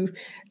who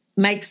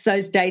makes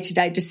those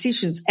day-to-day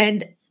decisions.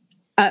 And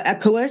a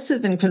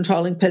coercive and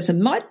controlling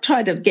person might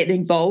try to get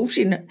involved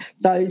in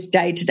those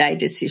day-to-day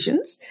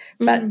decisions,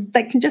 but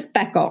they can just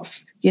back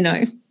off,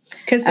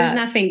 Because there's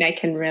nothing they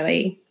can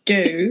really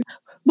do.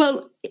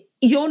 Well,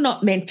 you're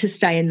not meant to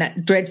stay in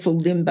that dreadful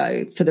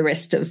limbo for the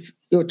rest of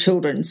your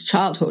children's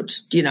childhood.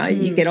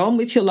 You get on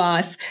with your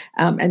life,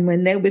 and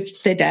when they're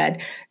with their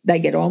dad, they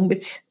get on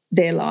with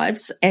their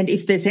lives. And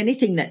if there's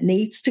anything that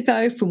needs to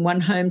go from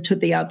one home to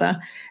the other,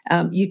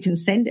 you can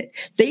send it.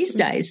 These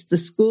days, the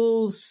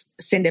schools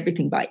send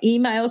everything by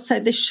email, so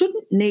there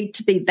shouldn't need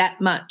to be that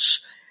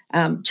much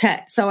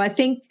chat. So I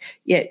think,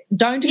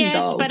 don't indulge.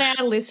 Yes, but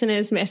our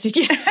listeners message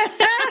you.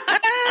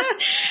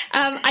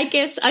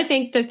 I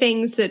think the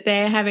things that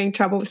they're having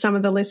trouble with, some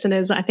of the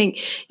listeners, I think,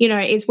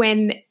 is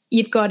when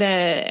you've got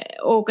to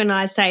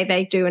organise, say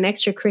they do an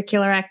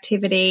extracurricular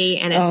activity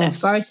and it's at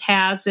both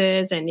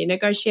houses and you're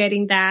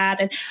negotiating that.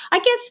 And I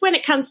guess when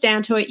it comes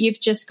down to it, you've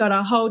just got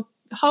to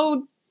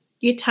hold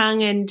your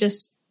tongue and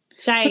just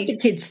say, put the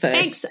kids first.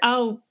 Thanks,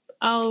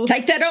 I'll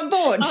take that on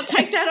board. I'll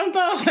take that on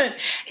board.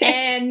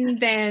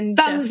 And then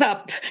thumbs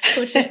up.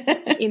 Put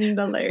it in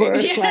the loo. Or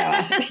a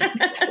flower.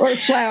 Or a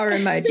flower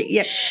emoji.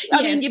 Yeah.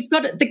 I mean, you've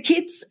got it. The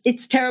kids,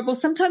 it's terrible.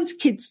 Sometimes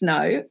kids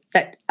know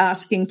that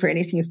asking for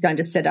anything is going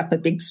to set up a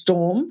big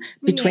storm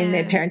between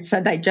their parents, so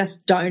they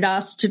just don't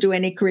ask to do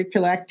any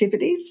curricular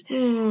activities.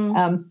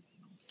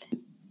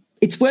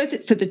 It's worth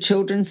it for the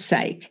children's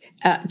sake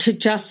to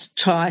just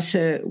try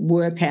to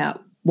work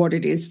out what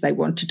it is they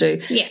want to do.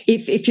 Yeah.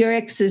 If your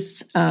ex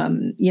is,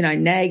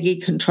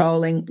 naggy,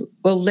 controlling,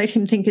 well, let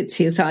him think it's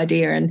his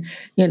idea and,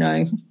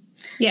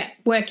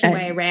 work your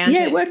way around it.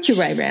 Yeah, work your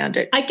way around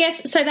it. I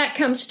guess, so that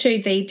comes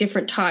to the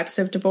different types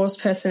of divorce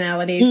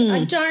personalities.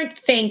 I don't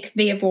think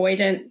the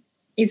avoidant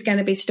is going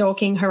to be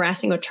stalking,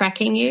 harassing or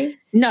tracking you?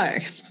 No.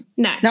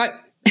 No.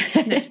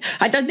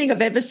 I don't think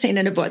I've ever seen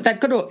an avoid. They've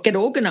got to get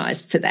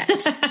organised for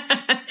that.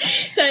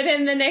 So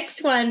then the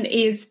next one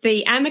is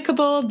the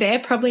amicable. They're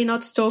probably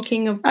not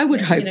stalking. I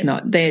would hope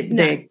not. They're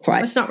quite.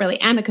 Well, it's not really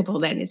amicable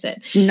then, is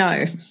it?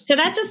 No. So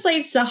that just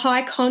leaves the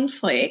high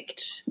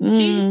conflict.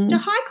 Do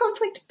high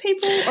conflict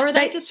people, or are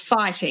they just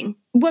fighting?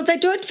 Well, they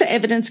do it for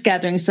evidence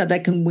gathering so they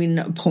can win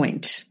a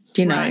point.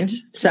 Do you know? Right.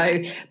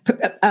 So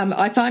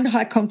I find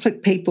high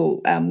conflict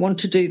people want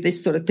to do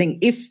this sort of thing.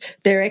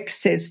 If their ex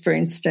says, for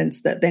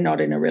instance, that they're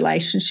not in a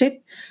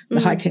relationship,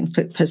 the high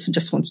conflict person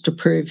just wants to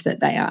prove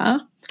that they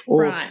are,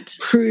 or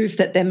prove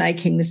that they're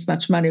making this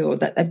much money, or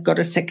that they've got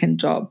a second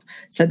job.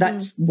 So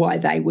that's why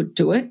they would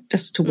do it,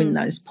 just to win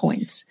those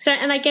points. So,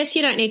 and I guess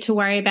you don't need to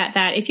worry about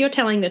that. If you're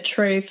telling the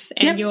truth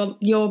and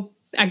you're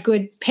a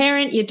good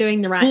parent, you're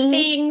doing the right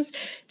things,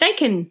 they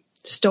can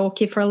stalk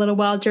you for a little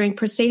while during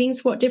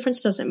proceedings. What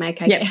difference does it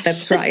make, I guess?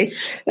 That's right.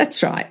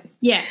 That's right.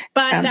 Yeah,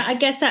 but I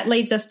guess that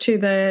leads us to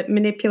the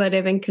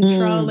manipulative and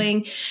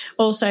controlling,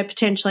 also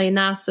potentially a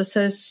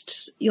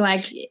narcissist,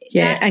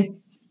 and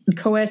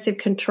coercive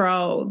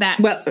control.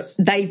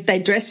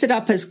 They dress it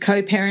up as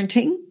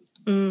co-parenting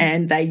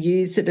and they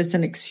use it as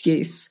an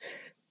excuse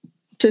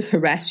to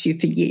harass you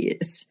for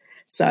years.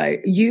 So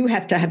you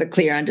have to have a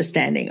clear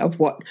understanding of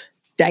what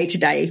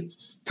day-to-day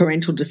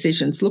parental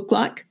decisions look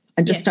like.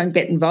 And just don't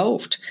get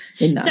involved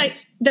in those.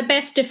 So the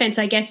best defence,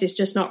 I guess, is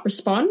just not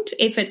respond.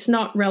 If it's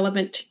not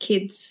relevant to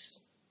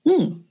kids,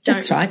 don't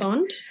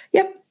respond.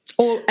 Yep.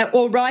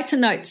 Or write a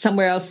note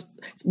somewhere else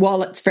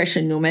while it's fresh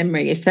in your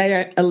memory. If they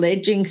are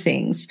alleging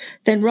things,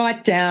 then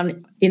write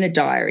down in a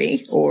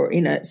diary or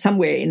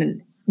somewhere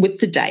with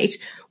the date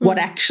what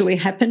actually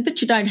happened,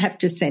 but you don't have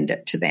to send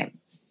it to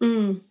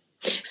them.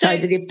 So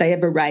that if they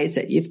ever raise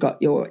it, you've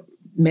got your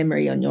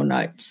memory on your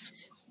notes.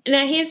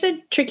 Now, here's a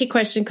tricky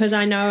question, because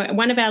I know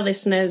one of our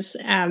listeners,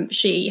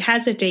 she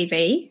has a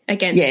DV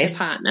against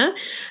her partner,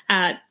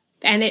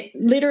 and it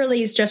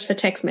literally is just for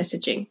text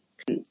messaging,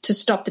 to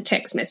stop the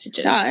text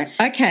messages. Oh,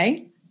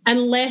 okay.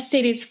 Unless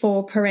it is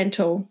for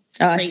parental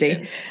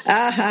reasons.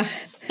 See.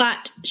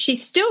 But she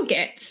still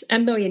gets a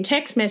million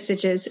text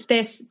messages,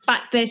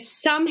 but they're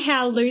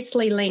somehow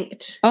loosely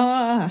linked.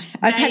 Oh,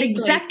 I've had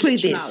exactly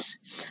this.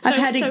 So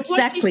what do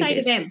you say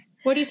to them?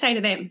 What do you say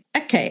to them?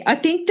 Okay, I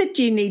think that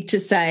you need to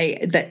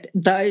say that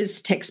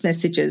those text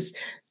messages,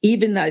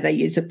 even though they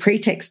use a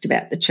pretext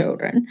about the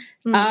children,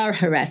 are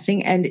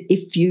harassing. And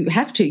if you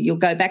have to, you'll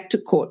go back to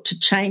court to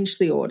change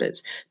the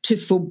orders to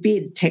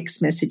forbid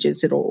text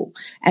messages at all.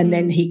 And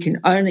then he can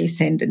only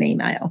send an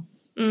email.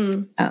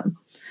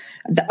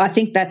 I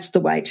think that's the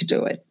way to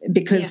do it,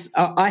 because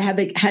I have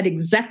had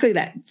exactly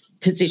that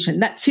position.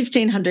 That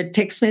 1,500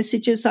 text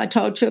messages I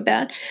told you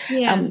about,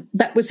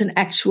 that was an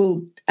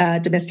actual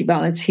domestic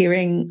violence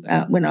hearing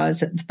when I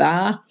was at the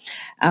bar,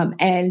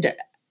 and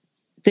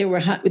there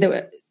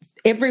were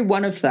every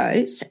one of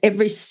those,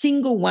 every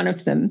single one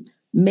of them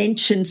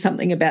mentioned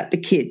something about the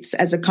kids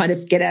as a kind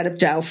of get out of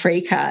jail free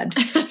card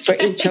for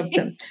each of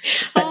them.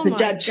 But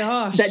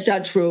the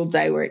judge ruled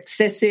they were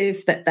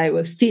excessive, that they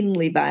were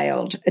thinly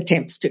veiled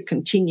attempts to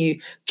continue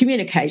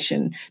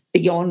communication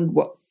beyond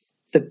what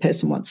the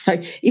person wants.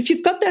 So if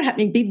you've got that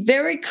happening, be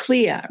very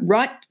clear,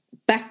 write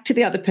back to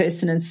the other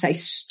person and say,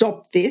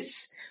 stop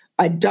this.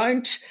 I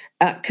don't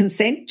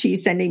consent to you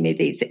sending me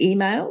these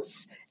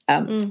emails.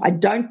 I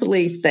don't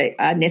believe they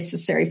are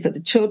necessary for the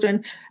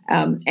children,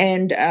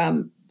 and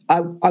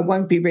I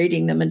won't be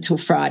reading them until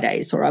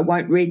Fridays, or I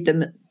won't read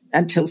them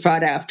until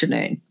Friday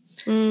afternoon,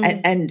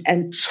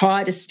 and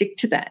try to stick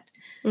to that.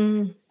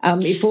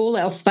 If all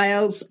else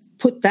fails,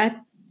 put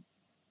that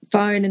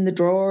phone in the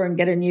drawer and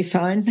get a new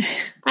phone.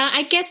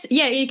 I guess,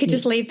 you could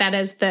just leave that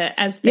as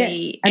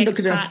the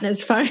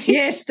ex-partner's phone.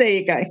 Yes, there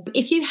you go.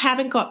 If you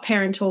haven't got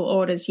parental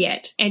orders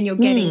yet and you're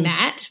getting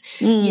that,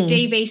 your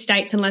DV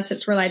states unless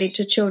it's related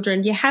to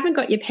children, you haven't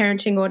got your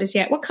parenting orders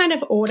yet, what kind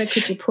of order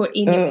could you put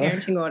in your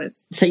parenting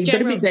orders? So you've got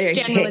to be there.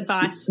 General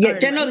advice. Yeah,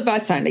 general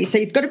advice only. So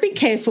you've got to be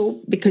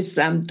careful, because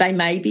they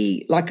may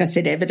be, like I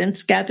said,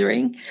 evidence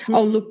gathering.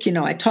 Oh, look,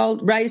 I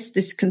raised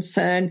this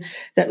concern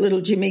that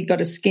little Jimmy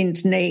got a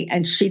skinned knee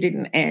and she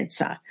didn't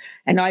answer.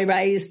 And I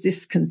raised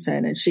this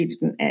concern and she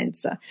didn't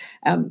answer.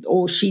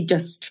 Or she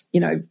just,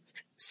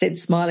 said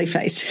smiley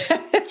face.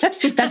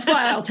 That's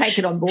why I'll take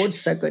it on board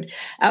so good.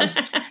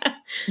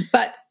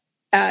 But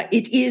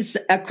it is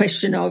a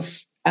question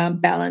of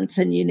balance,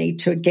 and you need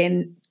to,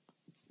 again,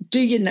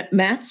 do your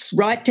maths,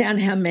 write down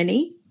how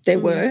many there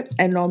were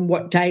and on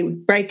what day,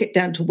 break it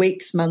down to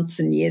weeks, months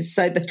and years,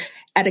 so that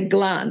at a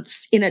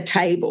glance in a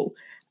table,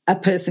 a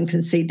person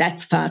can see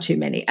that's far too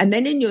many. And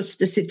then in your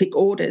specific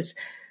orders,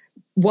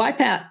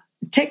 wipe out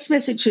text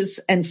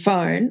messages and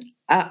phone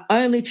are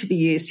only to be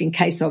used in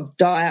case of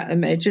dire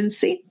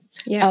emergency.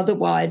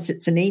 Otherwise,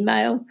 it's an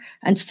email,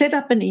 and set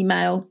up an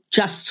email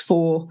just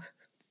for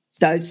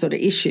those sort of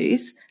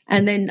issues.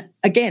 And then,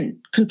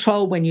 again,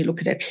 control when you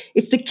look at it.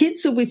 If the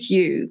kids are with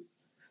you,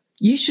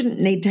 you shouldn't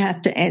need to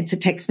have to answer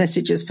text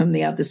messages from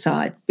the other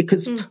side,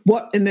 because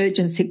what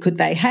emergency could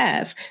they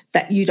have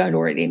that you don't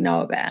already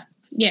know about?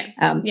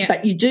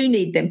 But you do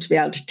need them to be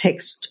able to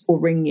text or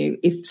ring you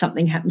if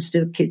something happens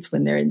to the kids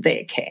when they're in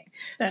their care.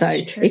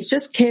 That's true. It's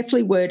just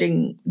carefully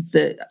wording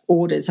the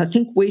orders. I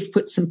think we've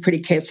put some pretty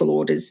careful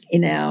orders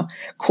in our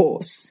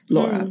course,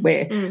 Laura,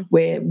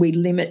 where we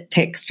limit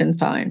text and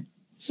phone.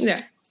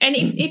 Yeah. And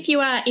if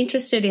you are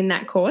interested in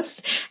that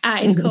course,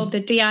 it's called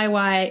the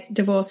DIY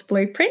Divorce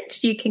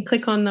Blueprint. You can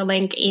click on the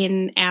link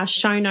in our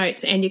show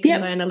notes and you can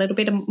learn a little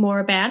bit more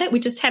about it. We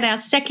just had our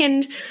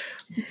second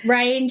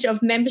range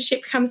of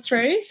membership come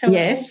through, so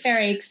we're all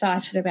very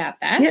excited about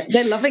that. Yeah,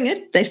 they're loving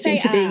it. They seem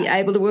to be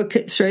able to work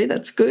it through.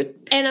 That's good.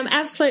 And I'm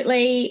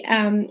absolutely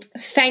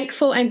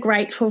thankful and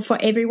grateful for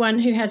everyone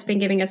who has been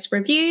giving us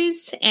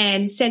reviews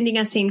and sending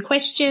us in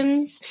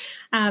questions.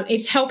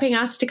 It's helping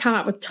us to come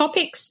up with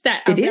topics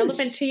that are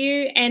relevant to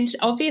you, and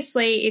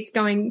obviously it's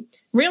going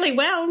really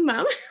well,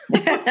 Mum. We're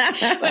all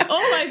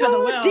over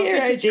the world,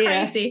 which is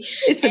crazy.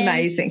 It's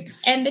amazing.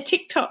 And the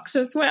TikToks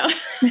as well.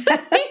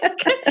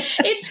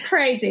 It's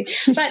crazy.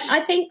 But I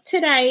think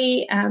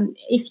today,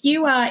 if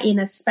you are in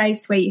a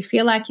space where you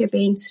feel like you're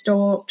being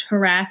stalked,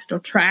 harassed or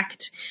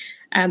tracked,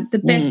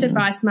 the best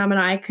advice Mum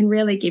and I can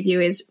really give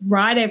you is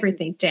write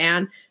everything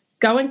down.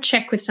 Go and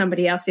check with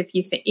somebody else if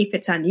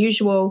it's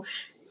unusual.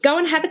 Go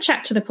and have a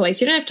chat to the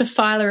police. You don't have to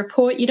file a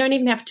report. You don't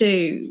even have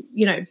to,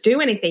 do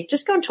anything.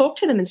 Just go and talk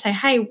to them and say,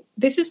 hey,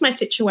 this is my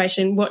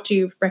situation. What do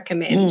you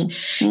recommend?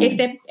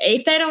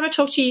 If they don't want to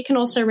talk to you, you can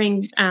also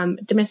ring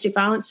domestic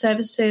violence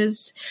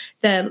services.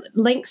 The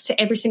links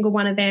to every single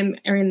one of them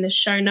are in the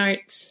show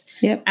notes.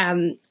 Yep.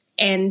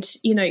 And,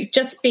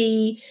 just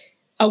be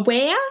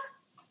aware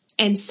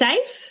and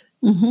safe.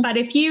 But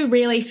if you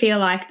really feel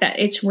like that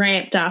it's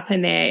ramped up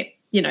and they're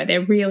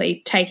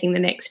really taking the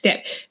next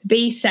step,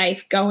 be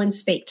safe, go and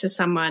speak to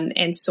someone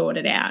and sort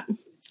it out.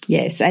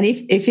 Yes, and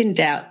if in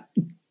doubt,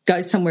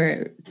 go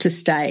somewhere to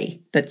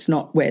stay that's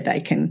not where they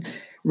can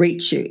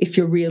reach you if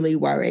you're really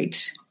worried,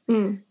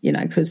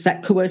 because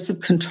that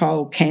coercive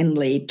control can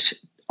lead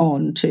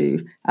on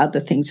to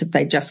other things if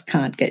they just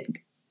can't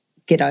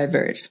get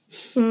over it,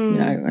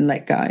 and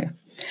let go.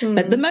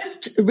 But the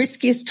most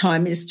riskiest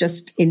time is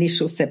just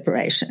initial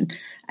separation,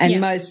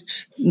 and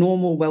most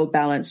normal,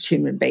 well-balanced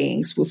human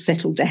beings will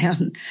settle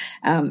down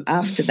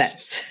after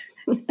that.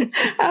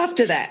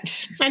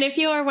 And if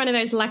you are one of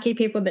those lucky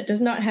people that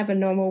does not have a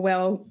normal,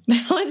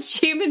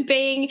 well-balanced human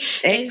being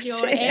as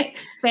your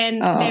ex, then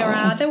there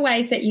are other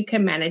ways that you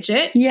can manage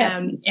it.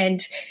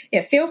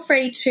 Feel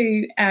free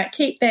to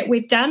keep that.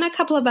 We've done a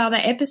couple of other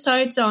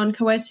episodes on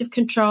coercive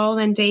control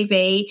and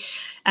DV.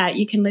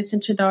 You can listen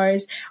to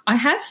those. I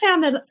have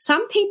found that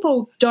some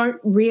people don't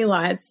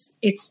realise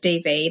it's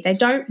DV. They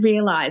don't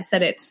realise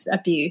that it's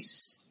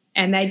abuse,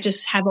 and they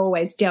just have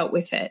always dealt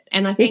with it.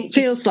 And I think it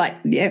feels like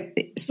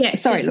it's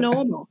just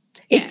normal.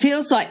 It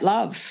feels like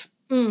love.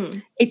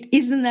 It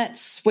isn't that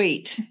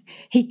sweet.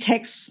 He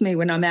texts me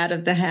when I'm out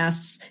of the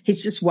house.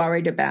 He's just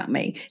worried about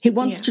me. He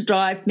wants to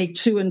drive me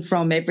to and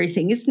from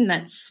everything. Isn't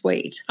that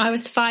sweet? I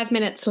was 5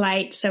 minutes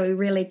late, so he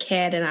really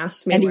cared and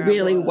asked me. And he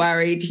really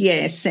worried.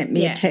 Sent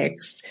me a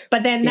text.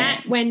 But then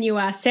that, when you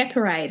are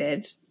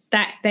separated,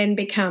 that then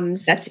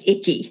becomes that's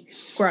icky,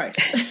 gross.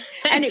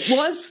 And it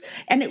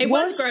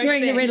was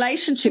during the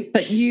relationship,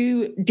 but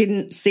you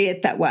didn't see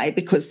it that way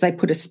because they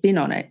put a spin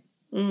on it.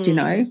 Do you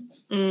know?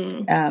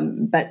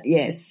 But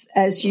yes,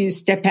 as you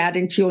step out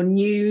into your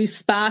new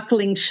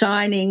sparkling,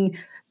 shining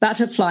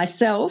butterfly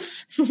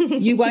self,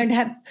 you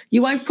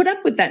won't put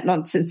up with that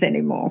nonsense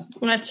anymore.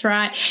 That's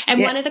right.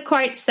 And one of the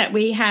quotes that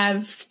we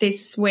have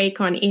this week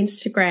on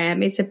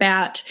Instagram is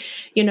about,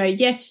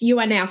 yes, you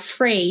are now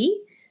free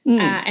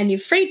and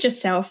you've freed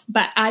yourself,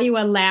 but are you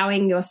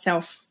allowing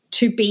yourself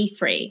to be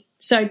free?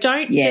 So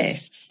don't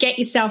just get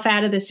yourself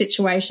out of the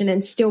situation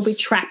and still be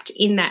trapped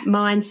in that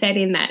mindset,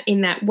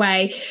 in that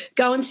way.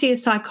 Go and see a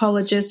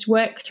psychologist,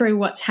 work through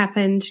what's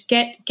happened,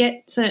 get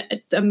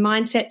a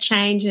mindset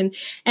change and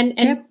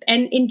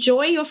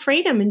enjoy your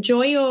freedom,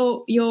 enjoy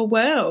your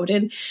world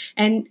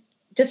and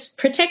just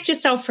protect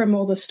yourself from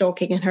all the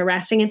stalking and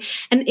harassing.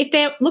 And if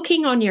they're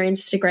looking on your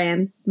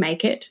Instagram,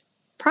 make it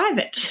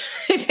private.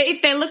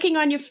 If they're looking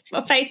on your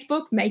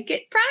Facebook, make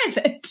it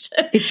private.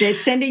 If they're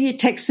sending you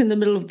texts in the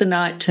middle of the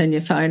night, turn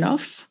your phone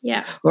off.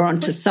 Or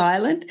onto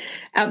silent.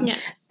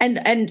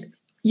 And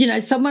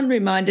someone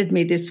reminded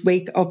me this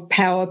week of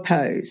power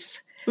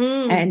pose.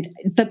 And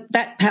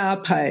that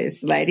power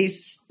pose,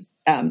 ladies,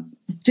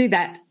 do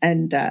that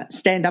and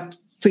stand up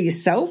for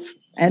yourself.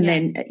 And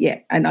then,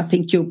 and I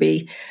think you'll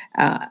be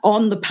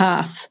on the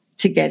path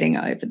to getting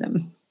over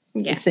them.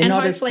 Yes, they're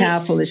not as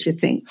powerful as you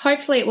think.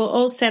 Hopefully it will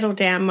all settle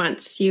down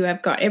once you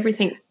have got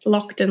everything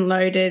locked and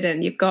loaded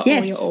and you've got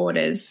all your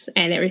orders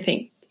and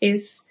everything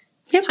is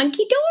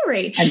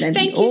hunky-dory. And then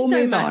Thank you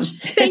so much.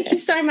 Thank you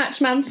so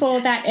much, Mum,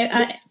 for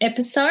that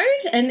episode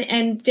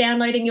and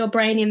downloading your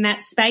brain in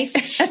that space.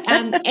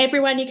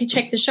 Everyone, you can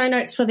check the show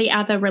notes for the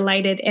other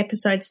related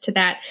episodes to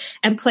that.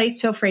 And please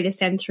feel free to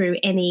send through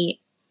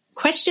any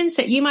questions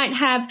that you might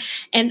have.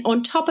 And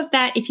on top of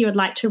that, if you would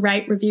like to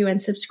rate, review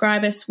and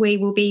subscribe us, we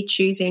will be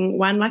choosing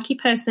one lucky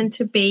person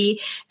to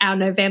be our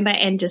November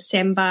and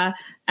December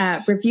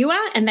reviewer,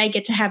 and they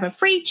get to have a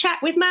free chat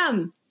with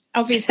Mum.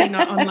 Obviously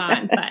not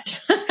online,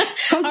 but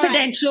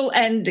confidential.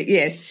 Right. And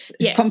yes,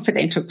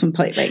 confidential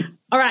completely.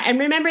 All right. And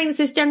remembering this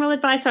is general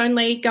advice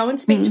only. Go and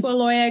speak to a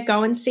lawyer,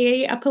 go and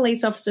see a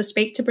police officer,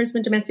 speak to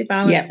Brisbane Domestic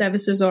Violence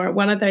Services or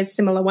one of those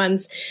similar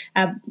ones.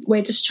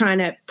 We're just trying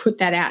to put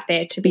that out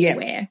there to be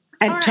aware.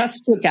 And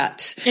trust your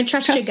gut. And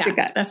trust your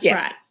gut. That's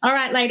right. All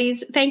right,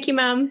 ladies. Thank you,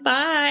 Mum.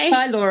 Bye.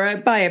 Bye, Laura.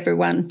 Bye,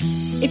 everyone.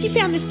 If you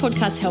found this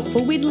podcast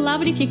helpful, we'd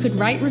love it if you could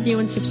rate, review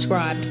and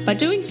subscribe. By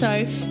doing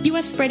so, you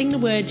are spreading the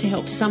word to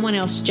help someone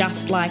else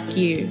just like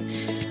you.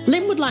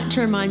 Lynn would like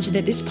to remind you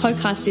that this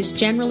podcast is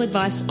general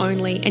advice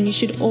only, and you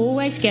should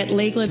always get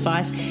legal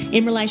advice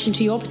in relation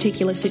to your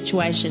particular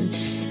situation.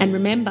 And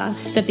remember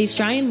that the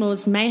Australian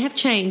laws may have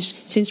changed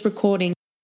since recording.